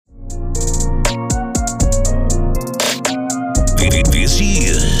This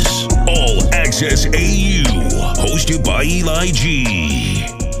is All Access AU, hosted by Eli G.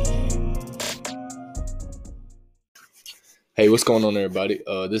 Hey, what's going on, everybody?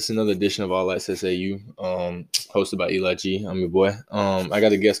 This is another edition of All Access AU, hosted by Eli G. I'm your boy. I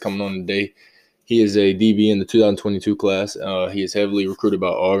got a guest coming on today. He is a DB in the 2022 class. He is heavily recruited by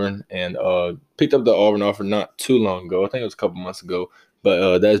Auburn and picked up the Auburn offer not too long ago. I think it was a couple months ago.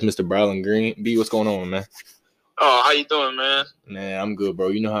 But that is Mr. Brylan Green. B, what's going on, man? Oh, how you doing, man? Man, I'm good, bro.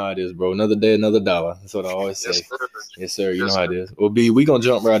 You know how it is, bro. Another day, another dollar. That's what I always say. Yes, sir. Yes, sir. You Yes, know how sir. it is. Well, B, we gonna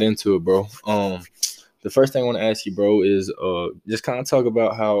jump right into it, bro. The first thing I want to ask you, bro, is just kind of talk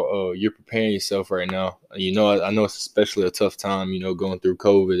about how you're preparing yourself right now. You know, I know it's especially a tough time, you know, going through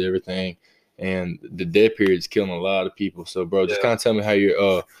COVID, everything, and the dead period is killing a lot of people. So, bro, just Yeah. kind of tell me how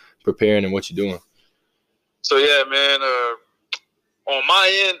you're preparing and what you're doing. So, yeah, man, on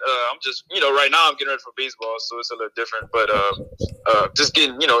my end, I'm just, right now I'm getting ready for baseball, so it's a little different. But just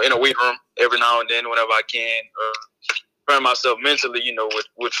getting, in a weight room every now and then whenever I can. Preparing myself mentally,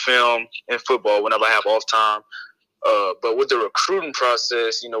 with film and football whenever I have off time. But with the recruiting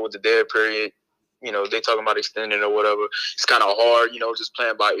process, with the dead period, they talking about extending or whatever. It's kind of hard, just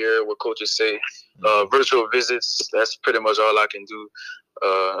playing by ear, what coaches say. Virtual visits, that's pretty much all I can do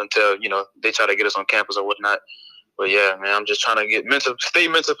until, they try to get us on campus or whatnot. But, yeah, man, I'm just trying to stay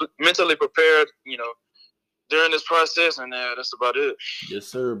mentally prepared, during this process, and that's about it. Yes,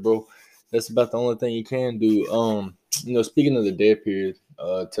 sir, bro. That's about the only thing you can do. Speaking of the dead period,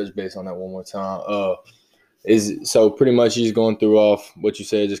 touch base on that one more time. So pretty much he's going through off what you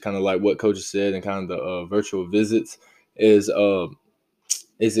said, just kind of like what coaches said, and kind of the virtual visits. Is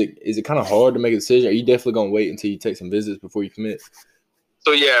it kind of hard to make a decision? Are you definitely gonna wait until you take some visits before you commit?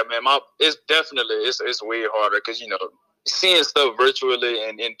 So yeah, man, it's definitely it's way harder because seeing stuff virtually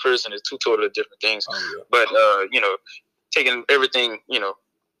and in person is two totally different things. Oh, yeah. But taking everything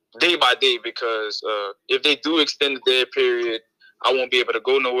day by day, because if they do extend the dead period, I won't be able to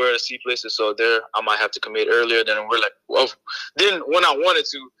go nowhere to see places. So there, I might have to commit earlier than then when I wanted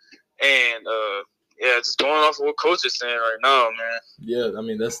to, and just going off of what coach is saying right now, man. Yeah, I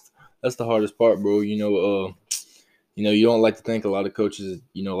mean that's the hardest part, bro. You don't like to think a lot of coaches,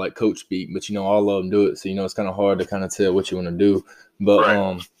 like coach speak, but all of them do it. So it's kind of hard to kind of tell what you want to do. But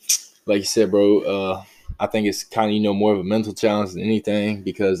Right. Like you said, bro, I think it's kind of more of a mental challenge than anything,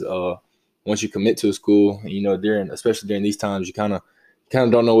 because once you commit to a school, especially during these times, you kind of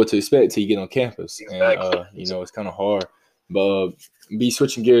don't know what to expect till you get on campus. Exactly. And it's kind of hard. But be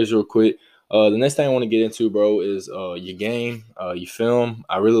switching gears real quick. The next thing I want to get into, bro, is your game, your film.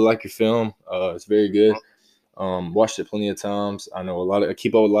 I really like your film. It's very good. Watched it plenty of times. I know I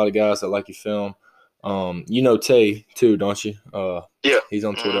keep up with a lot of guys that like your film. Tay too, don't you? Yeah. He's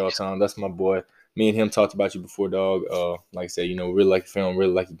on Twitter all the time. That's my boy. Me and him talked about you before, dog. Like I said, really like your film,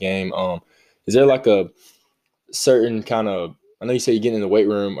 really like your game. Is there like a certain kind of? I know you say you're getting in the weight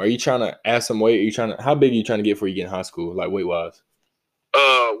room. Are you trying to add some weight? Are you how big are you trying to get before you get in high school, like weight wise?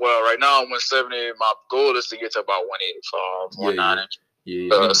 Well, right now I'm 170. My goal is to get to about 185, 190.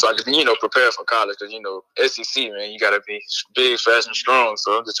 Yeah. So I can, prepare for college because, SEC, man, you got to be big, fast, and strong.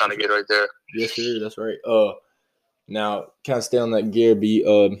 So I'm just trying to get right there. Yes, sir. That's right. Now, kind of stay on that gear, B.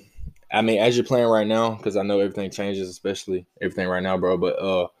 I mean, as you're playing right now, because I know everything changes, especially everything right now, bro.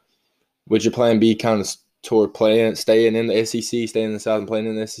 But would your plan be kind of toward staying in the SEC, staying in the South and playing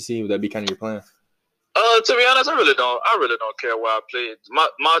in the SEC? Would that be kind of your plan? To be honest, I really don't care where I play.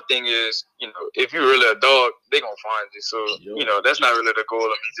 My thing is, if you're really a dog, they gonna find you. So, that's not really the goal of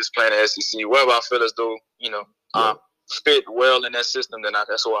me just playing the SEC. Wherever I feel as though, I fit well in that system, then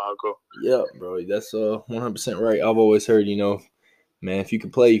that's where I'll go. Yeah, bro, that's 100% right. I've always heard, man, if you can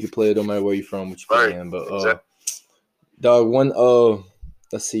play, you can play. It don't matter where you're from, what you're playing. But exactly. Dog,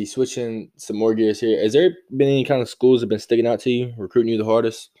 let's see, switching some more gears here. Has there been any kind of schools that have been sticking out to you, recruiting you the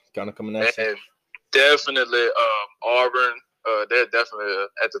hardest, kind of coming at you? Definitely Auburn. They're definitely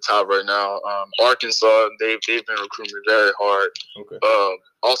at the top right now. Arkansas, they've been recruiting me very hard. Okay.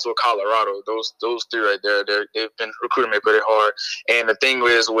 Also Colorado. Those three right there, they've been recruiting me pretty hard. And the thing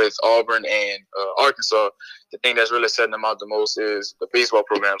is with Auburn and Arkansas, the thing that's really setting them out the most is the baseball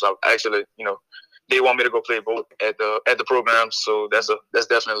programs. I've actually, they want me to go play both at the programs, so that's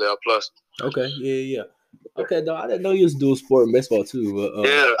definitely a plus. Okay. Yeah. Okay, dog. I didn't know you was doing sport and baseball too. But,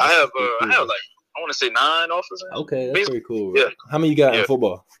 yeah, I have like, I want to say 9 offers. Okay, that's very cool, bro. Yeah. How many you got in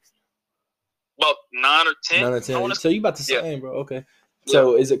football? About 9 or 10. 9 or 10. So you about the same, bro. Okay. Yeah.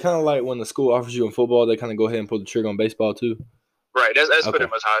 So is it kind of like when the school offers you in football, they kind of go ahead and pull the trigger on baseball too? Right. That's pretty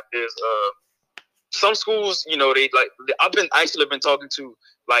much how it is. some schools, I've been talking to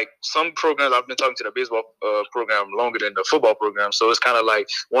like some programs. I've been talking to the baseball program longer than the football program. So it's kind of like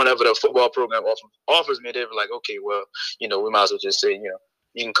whenever the football program offers me, they're like, okay, well, we might as well just say,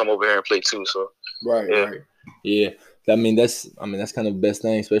 you can come over here and play too. So right. Yeah. I mean that's kind of the best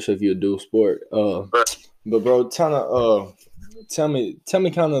thing, especially if you're a dual sport. Right. But bro, tell me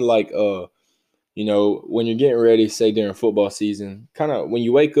kind of like when you're getting ready, say during football season, kind of when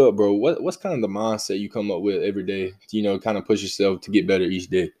you wake up, bro, what's kind of the mindset you come up with every day to, kind of push yourself to get better each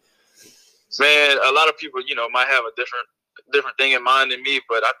day? Man, a lot of people, might have a different thing in mind than me,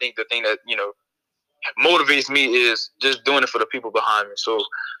 but I think the thing that, motivates me is just doing it for the people behind me. So,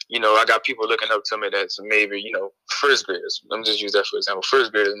 I got people looking up to me that's maybe, first graders. Let me just use that for example.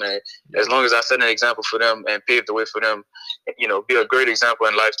 First graders, man. As long as I set an example for them and pave the way for them, be a great example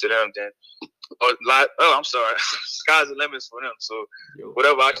in life to them, then sky's the limits for them. So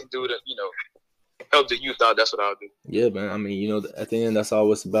whatever I can do to, help the youth out, that's what I'll do. Yeah, man. I mean, at the end, that's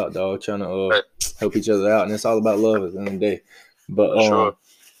all it's about, dog. Trying to help each other out, and it's all about love at the end of the day. But, sure.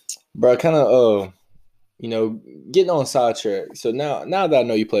 bro, kind of, getting on sidetrack. So now that I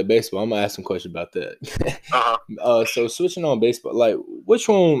know you play baseball, I'm gonna ask some questions about that. So switching on baseball, like which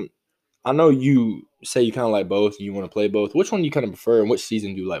one? I know you say you kind of like both. You want to play both. Which one do you kind of prefer, and which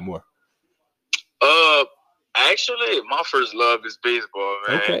season do you like more? Actually, my first love is baseball,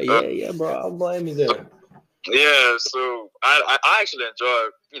 man. Okay, yeah, bro. I'll blame you there. Yeah, so I actually enjoy,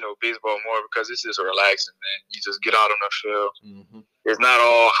 baseball more because it's just relaxing, man. You just get out on the field. Mm-hmm. It's not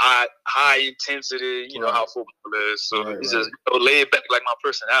all high intensity, right. How football is. So it's just laid back like my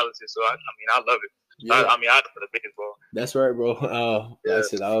personality. So I love it. Yeah. I love the baseball. That's right, bro. Like I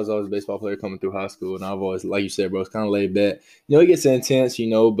said, I was always a baseball player coming through high school, and I've always, like you said, bro, it's kind of laid back. It gets intense,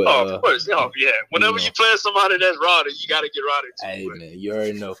 but of course, yeah. Whenever you play somebody that's rowdy, you got to get rowdy too. Hey, man, you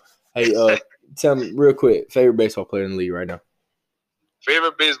already know. Hey, tell me real quick, favorite baseball player in the league right now?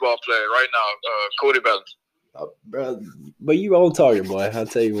 Favorite baseball player right now, Cody Bellinger. Bro, but you on target, boy. I'll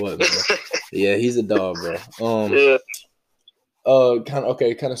tell you what, man. Yeah, he's a dog, bro. Yeah.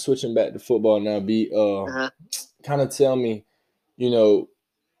 Kind of switching back to football now. Kind of tell me,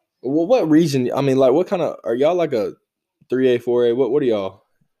 what region? I mean, like, what kind of are y'all like a 3A, 4A? What are y'all?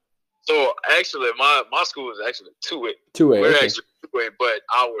 So actually, my school is actually 2A. 2A. We're actually 2A, but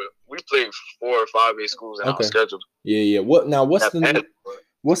we play 4 or 5A schools in our schedule. Yeah. What's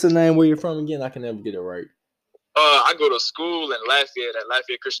the name where you're from again? I can never get it right. I go to school in Lafayette at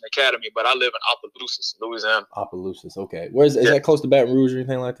Lafayette Christian Academy, but I live in Opelousas, Louisiana. Opelousas, okay. Is that close to Baton Rouge or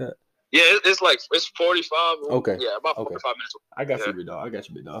anything like that? Yeah, it's 45. Okay. Yeah, about 45 minutes. I got you, big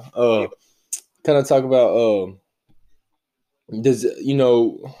dog. Kind of talk about does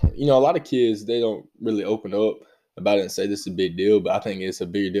a lot of kids, they don't really open up about it and say this is a big deal, but I think it's a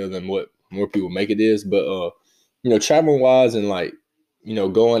bigger deal than what more people make it is. But traveling wise and like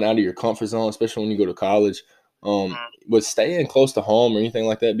going out of your comfort zone, especially when you go to college. Would staying close to home or anything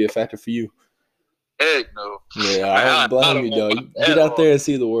like that be a factor for you? Heck no. Yeah, I don't blame you, dog. Get out there and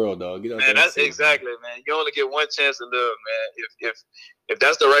see the world, dog. Get out there. That's exactly, man. You only get one chance to live, man. If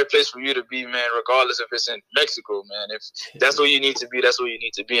that's the right place for you to be, man, regardless if it's in Mexico, man. If that's where you need to be, that's where you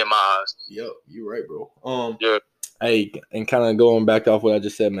need to be in my eyes. Yep, you're right, bro. Yeah. Hey, and kind of going back off what I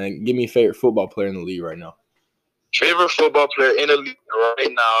just said, man. Give me a favorite football player in the league right now. Favorite football player in the league right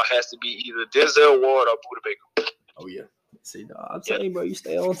now has to be either Denzel Ward or Budda Baker. Oh, yeah. See, dog, I'm telling you, bro, you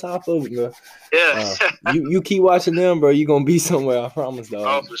stay on top of it, bro. Yeah. You keep watching them, bro. You're going to be somewhere, I promise, dog.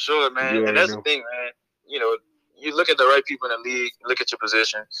 Oh, for sure, man. And that's the thing, man. You look at the right people in the league, look at your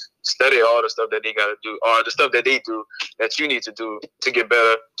position, study all the stuff that they got to do, or the stuff that they do that you need to do to get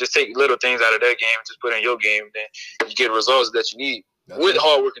better. Just take little things out of their game and just put in your game. Then you get results that you need with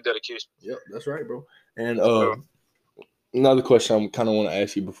hard work and dedication. Yep, that's right, bro. And another question I kind of want to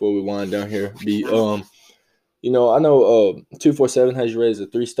ask you before we wind down here be, I know 247 has you rated as a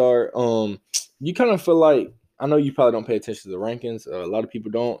 3-star. You kind of feel like, I know you probably don't pay attention to the rankings. A lot of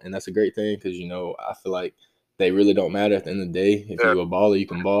people don't, and that's a great thing because, I feel like they really don't matter at the end of the day. If you're a baller, you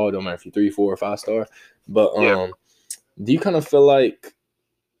can ball. Don't matter if you're 3, 4, or 5-star. But do you kind of feel like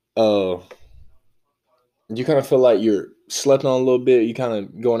you're slept on a little bit? You kind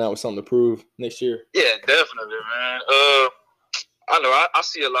of going out with something to prove next year? Yeah, definitely, man. I know I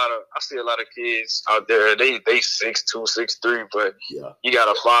see a lot of kids out there. They 6'2", 6'3", but you got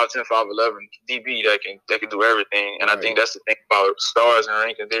a 5'10", 5'11" DB that can do everything. And I think that's the thing about stars and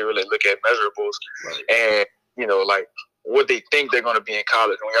rankings. They really look at measurables and like what they think they're going to be in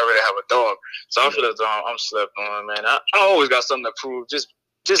college when we already have a dog. So I feel as though I'm slept on, man. I always got something to prove. Just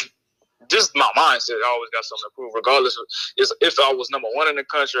just my mindset. I always got something to prove, regardless of if I was number 1 in the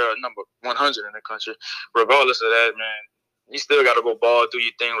country or number 100 in the country. Regardless of that, man, you still got to go ball, do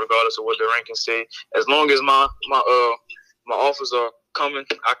your thing, regardless of what the rankings say. As long as my offers are coming,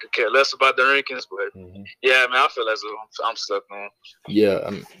 I could care less about the rankings. But yeah, man, I feel as though I'm stuck, man.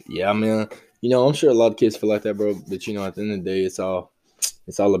 Yeah, man. You know, I'm sure a lot of kids feel like that, bro. But you know, at the end of the day, it's all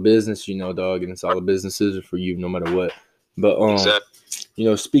a business, you know, dog, and it's all a business decision for you, no matter what. But Exactly. you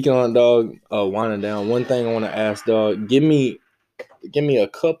know, speaking on dog, winding down. One thing I want to ask, dog, give me a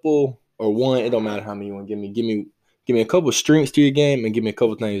couple or one. It don't matter how many you want to give me. Give me a couple strengths to your game, and give me a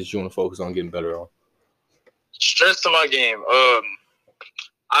couple things that you want to focus on getting better on. Strengths to my game.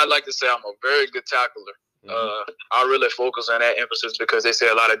 I'd like to say I'm a very good tackler. I really focus on that emphasis because they say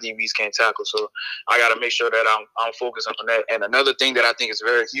a lot of DBs can't tackle, so I got to make sure that I'm focusing on that. And another thing that I think is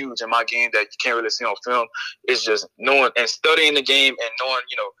very huge in my game that you can't really see on film is just knowing and studying the game and knowing,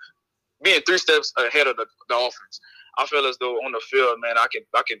 you know, being 3 steps ahead of the offense. I feel as though on the field, man, I can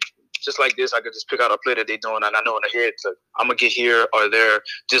just like this, I could just pick out a play that they're doing, and I know in the head that I'm gonna get here or there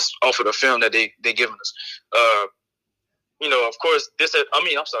just off of the film that they giving us. You know, of course,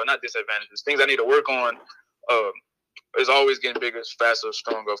 not disadvantages. Things I need to work on is always getting bigger, faster,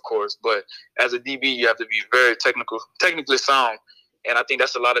 stronger, of course. But as a DB, you have to be very technically sound. And I think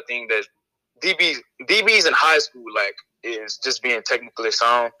that's a lot of things that DBs in high school, like, is just being technically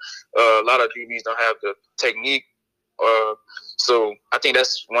sound. A lot of DBs don't have the technique. So I think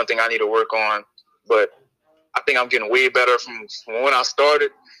that's one thing I need to work on. But I think I'm getting way better from when I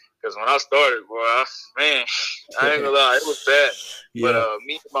started. Because when I started, boy, man, I ain't gonna lie, it was bad. Yeah. But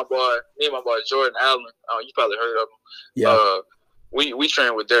me and my boy Jordan Allen, you probably heard of him. Yeah. We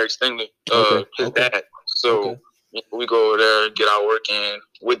train with Derek Stingley, his dad. So we go over there and get our work in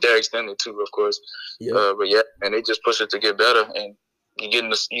with Derek Stingley too, of course. Yeah. But yeah, and they just push it to get better, and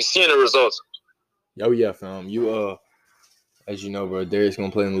you seeing the results. Oh yeah, fam. You as you know, bro, Derek's gonna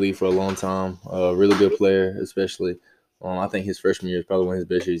play in the league for a long time. Really good player, especially. I think his freshman year is probably one of his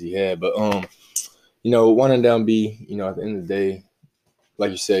best years he had. But, you know, winding down B, you know, at the end of the day, like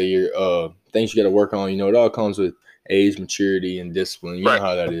you say, your things you got to work on. You know, it all comes with age, maturity, and discipline. You know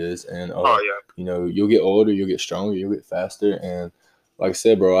how that is. And, you know, you'll get older, you'll get stronger, you'll get faster. And like I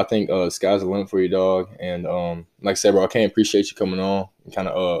said, bro, I think sky's the limit for you, dog. And like I said, bro, I can't appreciate you coming on and kind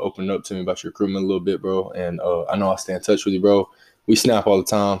of opening up to me about your recruitment a little bit, bro. And I know I stay in touch with you, bro. We snap all the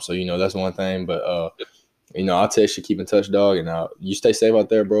time, so, you know, that's one thing. But, you know, I'll text you, keep in touch, dog, and you stay safe out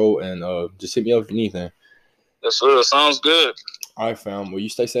there, bro, and just hit me up if you need anything. Yes, sir. Sounds good. All right, fam. Well, you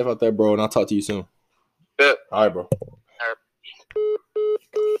stay safe out there, bro, and I'll talk to you soon. Yeah. All right, bro.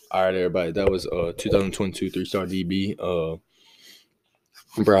 All right, everybody. That was 2022 3-star DB,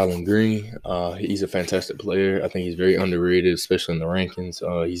 Brylan Green. He's a fantastic player. I think he's very underrated, especially in the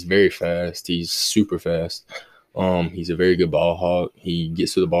rankings. He's very fast. He's super fast. He's a very good ball hawk. He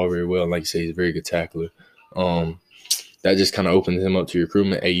gets to the ball very well. And like you say, he's a very good tackler. That just kind of opens him up to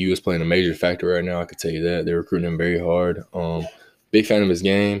recruitment. AU is playing a major factor right now. I could tell you that. They're recruiting him very hard. Big fan of his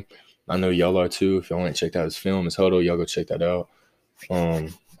game. I know y'all are too. If y'all ain't checked out his film, his huddle, y'all go check that out.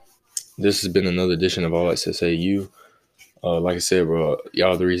 This has been another edition of All Access AU. Like I said, bro,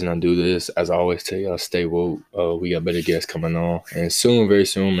 y'all the reason I do this. As I always tell y'all, stay woke. We got better guests coming on. And soon, very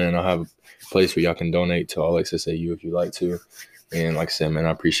soon, man, I'll have a place where y'all can donate to All Access AU if you like to. And like I said, man, I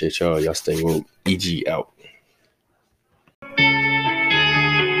appreciate y'all. Y'all stay woke. EG out.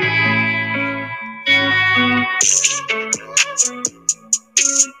 You